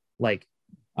him. Like,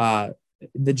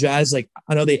 the Jazz, like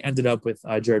I know they ended up with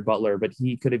Jared Butler, but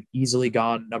he could have easily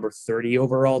gone number 30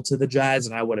 overall to the Jazz,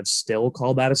 and I would have still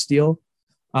called that a steal.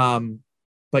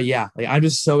 But yeah, like I'm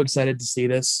just so excited to see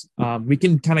this. We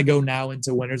can kind of go now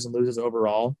into winners and losers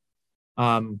overall.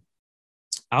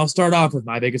 I'll start off with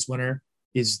my biggest winner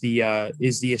is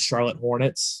the Charlotte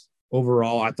Hornets.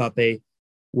 Overall, I thought they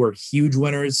were huge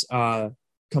winners,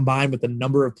 combined with the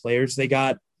number of players they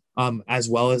got, as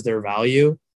well as their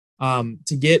value.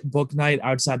 To get Bouknight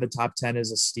outside the top 10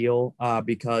 is a steal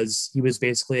because he was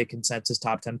basically a consensus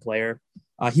top 10 player.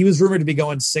 He was rumored to be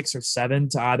going 6 or 7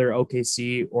 to either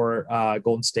OKC or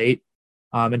Golden State.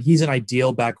 And he's an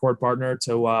ideal backcourt partner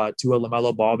to a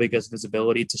LaMelo Ball because of his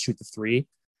ability to shoot the 3.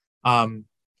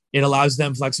 It allows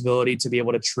them flexibility to be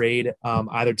able to trade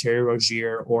either Terry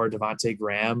Rozier or Devontae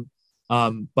Graham.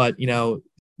 But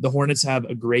the Hornets have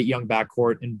a great young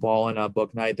backcourt in Ball and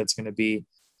Bouknight that's going to be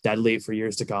deadly for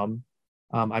years to come.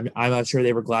 I'm not sure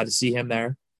they were glad to see him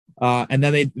there. And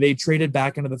then they traded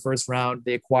back into the first round.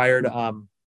 They acquired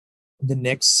the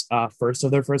Knicks first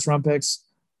of their first round picks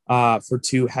for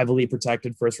 2 heavily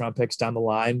protected first round picks down the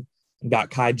line and got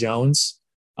Kai Jones.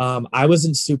 I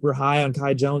wasn't super high on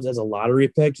Kai Jones as a lottery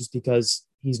pick just because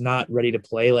he's not ready to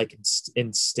play like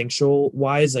instinctual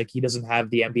wise. Like he doesn't have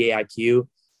the NBA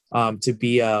IQ to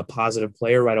be a positive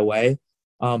player right away.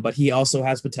 But he also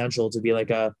has potential to be like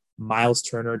a Miles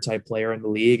Turner type player in the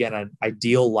league and an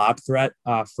ideal lob threat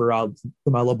for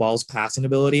LaMelo Ball's passing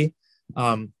ability.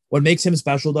 What makes him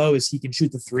special though is he can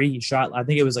shoot the three. He shot, I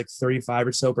think it was like 35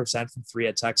 or so percent from three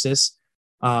at Texas.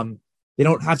 They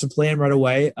don't have to play him right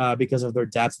away because of their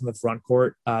depth in the front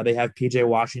court. They have PJ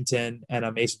Washington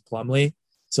and Mason Plumlee.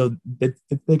 So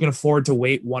they can afford to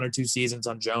wait 1 or 2 seasons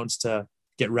on Jones to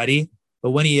get ready.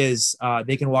 But when he is,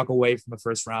 they can walk away from the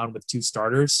first round with 2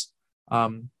 starters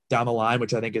down the line,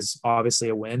 which I think is obviously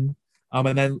a win.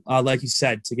 And then, like you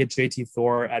said, to get JT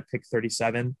Thor at pick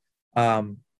 37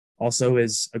 also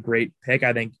is a great pick.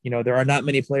 I think, there are not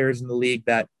many players in the league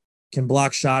that can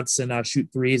block shots and shoot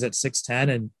threes at 6'10",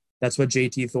 and that's what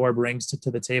JT Thor brings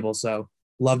to the table. So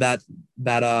love that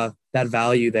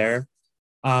value there.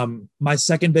 My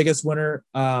second biggest winner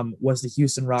was the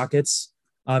Houston Rockets.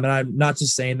 And I'm not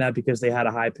just saying that because they had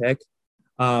a high pick.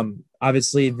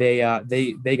 Obviously they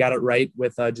got it right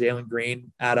with Jalen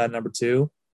Green at number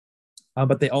 2.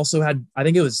 But they also had, I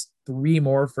think it was 3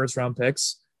 more first round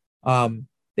picks.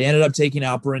 They ended up taking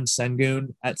Alperen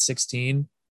Sengun at 16.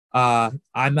 I'm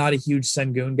not a huge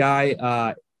Sengun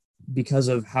guy because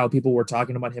of how people were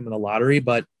talking about him in the lottery,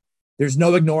 but there's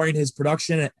no ignoring his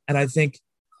production. And I think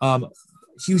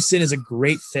Houston is a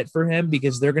great fit for him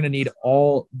because they're going to need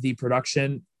all the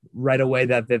production right away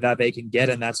that they can get.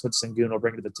 And that's what Sengun will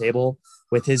bring to the table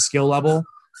with his skill level.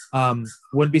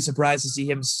 Wouldn't be surprised to see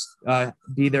him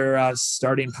be their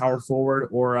starting power forward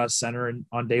or center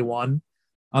on day one.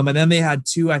 And then they had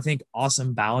 2, I think,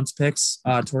 awesome balance picks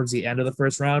towards the end of the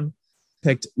first round.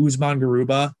 Picked Usman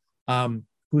Garuba,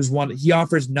 who's one. He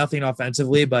offers nothing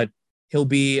offensively, but he'll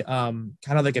be kind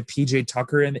of like a PJ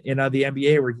Tucker in the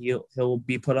NBA, where he'll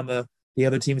be put on the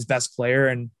other team's best player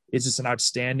and is just an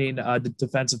outstanding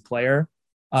defensive player.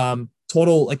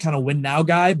 Total like kind of win now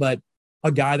guy, but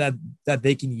a guy that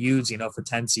they can use, for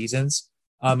 10 seasons.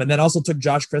 And then also took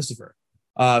Josh Christopher,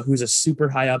 who's a super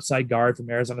high upside guard from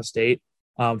Arizona State,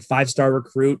 5-star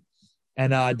recruit.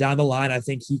 And down the line, I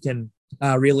think he can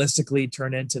realistically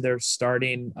turn into their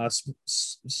starting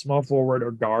small forward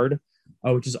or guard,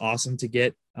 which is awesome to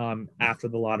get after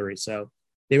the lottery. So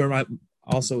they were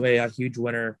also a huge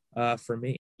winner for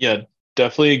me. Yeah,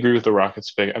 definitely agree with the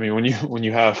Rockets pick. I mean, when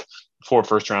you have 4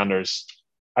 first rounders,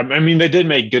 I mean, they did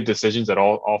make good decisions at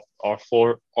all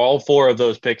 4 of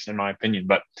those picks, in my opinion,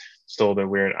 but still they're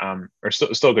weird. Or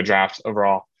still a good draft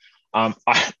overall.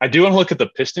 I do want to look at the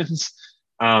Pistons.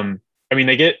 I mean,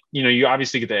 they get, you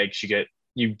obviously get the eggs.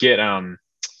 You get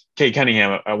Kate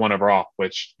Cunningham at 1 overall,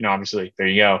 which, obviously there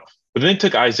you go. But then they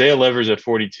took Isaiah Livers at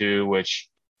 42, which,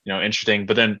 interesting.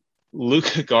 But then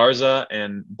Luka Garza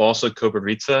and Balsa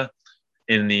Koprivica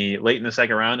in the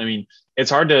second round. I mean, it's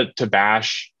hard to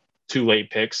bash 2 late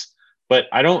picks, but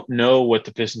I don't know what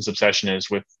the Pistons' obsession is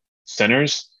with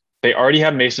centers. They already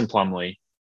have Mason Plumlee,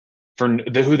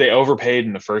 who they overpaid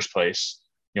in the first place.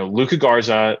 Luka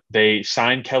Garza, they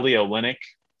signed Kelly Olynyk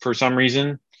for some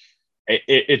reason.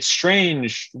 It's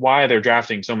strange why they're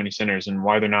drafting so many centers and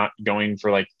why they're not going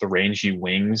for like the rangy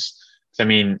wings. I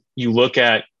mean, you look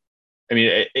at,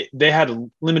 they had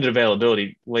limited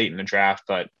availability late in the draft,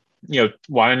 but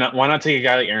why not take a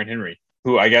guy like Aaron Henry,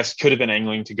 who I guess could have been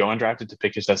angling to go undrafted to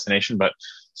pick his destination, but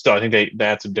still, I think they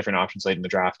had some different options late in the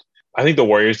draft. I think the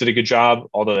Warriors did a good job,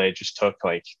 although they just took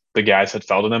like the guys that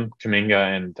fell to them,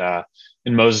 Kuminga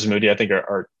and Moses Moody. I think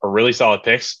are really solid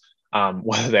picks.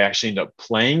 Whether they actually end up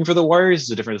playing for the Warriors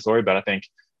is a different story, but I think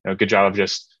good job of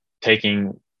just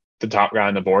taking the top guy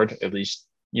on the board, at least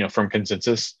from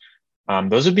consensus.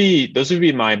 Those would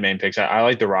be my main picks. I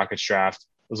like the Rockets draft.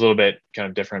 It was a little bit kind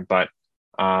of different, but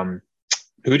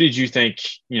who did you think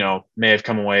may have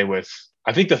come away with?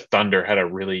 I think the Thunder had a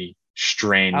really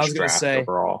strange draft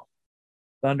overall.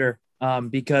 Thunder,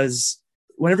 because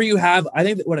whenever you have, I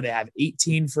think, what do they have?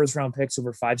 18 first round picks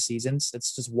over 5 seasons.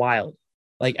 It's just wild.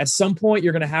 Like at some point,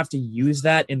 you're going to have to use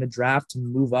that in the draft to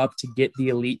move up to get the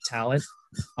elite talent.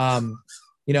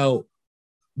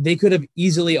 They could have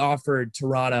easily offered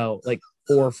Toronto like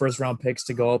 4 first round picks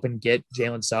to go up and get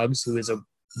Jalen Suggs, who is a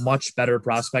much better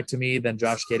prospect to me than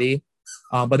Josh Giddey.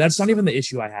 But that's not even the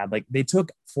issue I had. Like they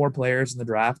took 4 players in the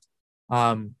draft.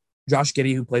 Josh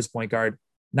Giddey, who plays point guard,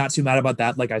 not too mad about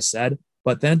that, like I said.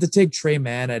 But then to take Trey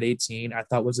Mann at 18, I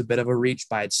thought was a bit of a reach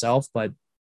by itself. But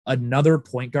another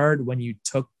point guard when you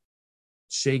took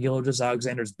Shai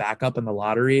Gilgeous-Alexander's backup in the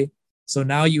lottery. So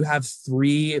now you have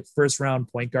 3 first-round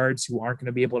point guards who aren't going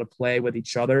to be able to play with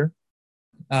each other.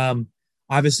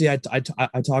 obviously I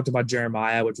talked about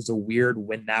Jeremiah, which was a weird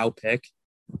win now pick.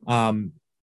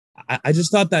 I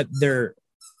just thought that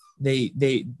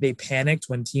they panicked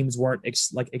when teams weren't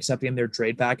accepting their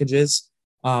trade packages,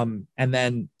 and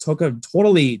then took a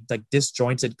totally like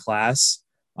disjointed class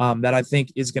that I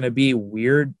think is going to be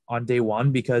weird on day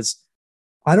one, because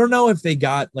I don't know if they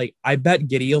got like, I bet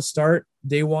Giddey will start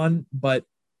day one, but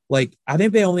like I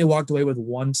think they only walked away with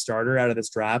one starter out of this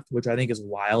draft, which I think is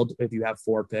wild if you have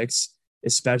 4 picks,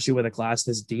 especially with a class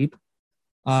this deep.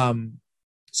 Um,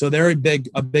 so they're a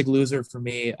big loser for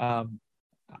me.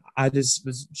 I just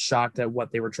was shocked at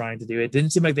what they were trying to do. It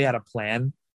didn't seem like they had a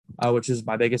plan, which is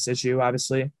my biggest issue,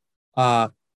 obviously.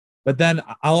 But then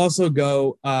I'll also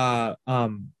go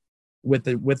with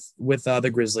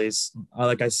the Grizzlies.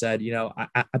 Like I said, you know,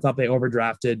 I thought they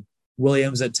overdrafted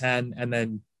Williams at 10 and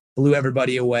then blew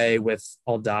everybody away with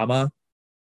Aldama.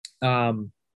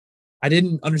 I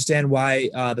didn't understand why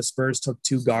the Spurs took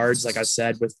 2 guards, like I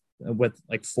said, with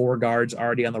like 4 guards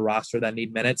already on the roster that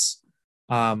need minutes.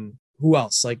 Who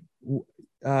else? Like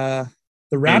the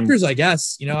Raptors, I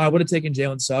guess. You know, I would have taken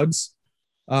Jalen Suggs.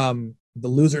 The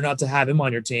loser not to have him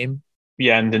on your team.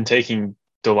 Yeah, and then taking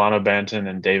Delano Banton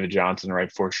and David Johnson right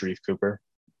before Sharif Cooper.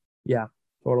 Yeah,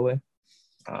 totally.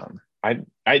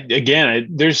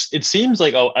 It seems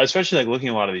like, especially like looking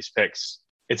at a lot of these picks,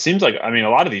 it seems like, I mean, a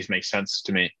lot of these make sense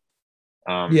to me.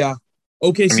 Yeah.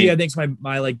 OKC, I think, is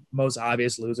my like most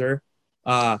obvious loser.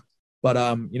 But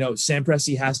you know, Sam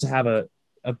Presti has to have a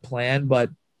plan, but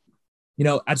you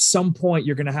know, at some point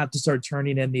you're gonna have to start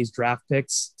turning in these draft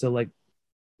picks to like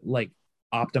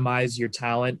optimize your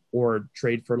talent or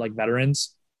trade for like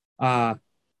veterans.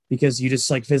 Because you just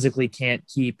like physically can't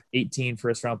keep 18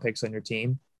 first round picks on your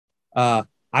team. I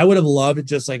would have loved,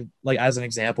 just like as an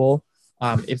example,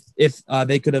 if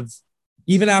they could have,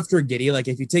 even after Giddey, like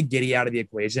if you take Giddey out of the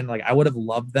equation, like I would have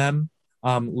loved them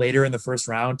later in the first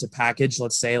round to package,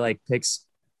 let's say like picks.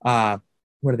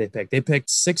 What did they pick? They picked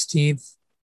 16th,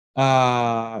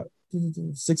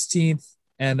 16th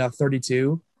and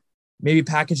 32. Maybe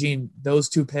packaging those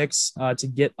 2 picks to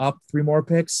get up 3 more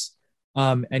picks,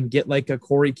 and get like a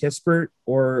Corey Kispert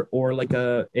or like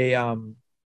a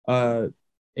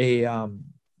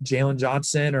Jalen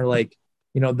Johnson, or like,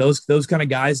 you know, those kind of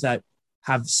guys that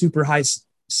have super high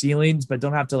ceilings but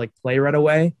don't have to like play right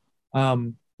away,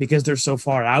 because they're so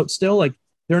far out still. Like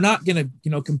they're not gonna,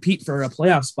 you know, compete for a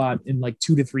playoff spot in like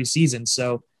 2 to 3 seasons.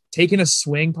 So taking a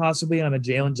swing possibly on a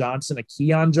Jalen Johnson, a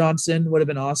Keon Johnson would have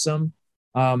been awesome.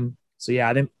 So yeah,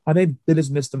 I think they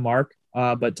just missed the mark,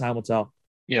 but time will tell.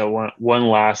 You know, one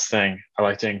last thing I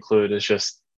like to include is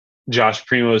just Josh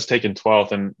Primo is taken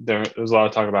 12th, and there was a lot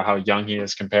of talk about how young he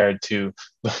is compared to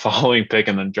the following pick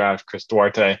in the draft, Chris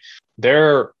Duarte.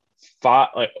 There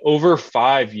are over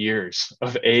 5 years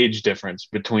of age difference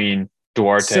between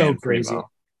Duarte and crazy.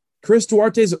 Primo. Chris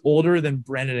Duarte is older than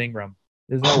Brandon Ingram.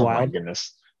 Isn't that wild? Oh my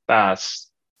goodness, that's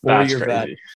crazy. Vet.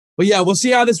 But yeah, we'll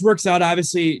see how this works out.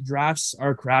 Obviously, drafts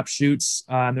are crapshoots,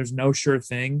 and there's no sure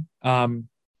thing.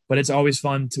 But it's always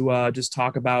fun to just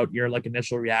talk about your like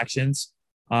initial reactions.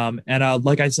 And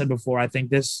like I said before, I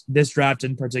think this draft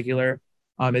in particular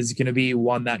is going to be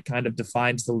one that kind of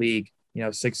defines the league, you know,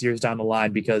 6 years down the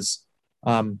line, because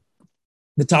the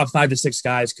top 5 to 6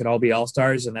 guys could all be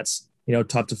all-stars, and that's, you know,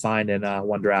 tough to find in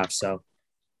one draft. So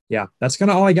yeah, that's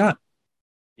kind of all I got.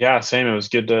 Yeah, same. It was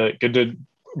good to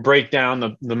break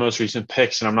down the most recent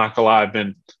picks, and I'm not gonna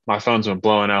lie, my phone's been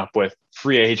blowing up with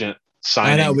free agent signings.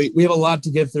 I know we have a lot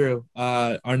to get through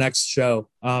our next show.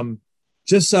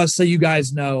 Just so you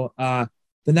guys know, the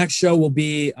next show will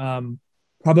be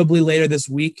probably later this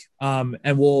week,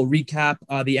 and we'll recap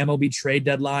the MLB trade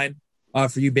deadline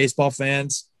for you baseball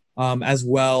fans, as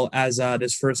well as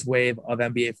this first wave of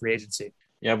NBA free agency.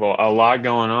 Yeah, well, a lot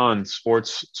going on.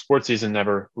 Sports season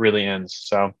never really ends.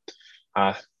 So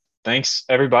thanks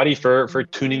everybody for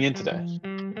tuning in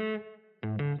today.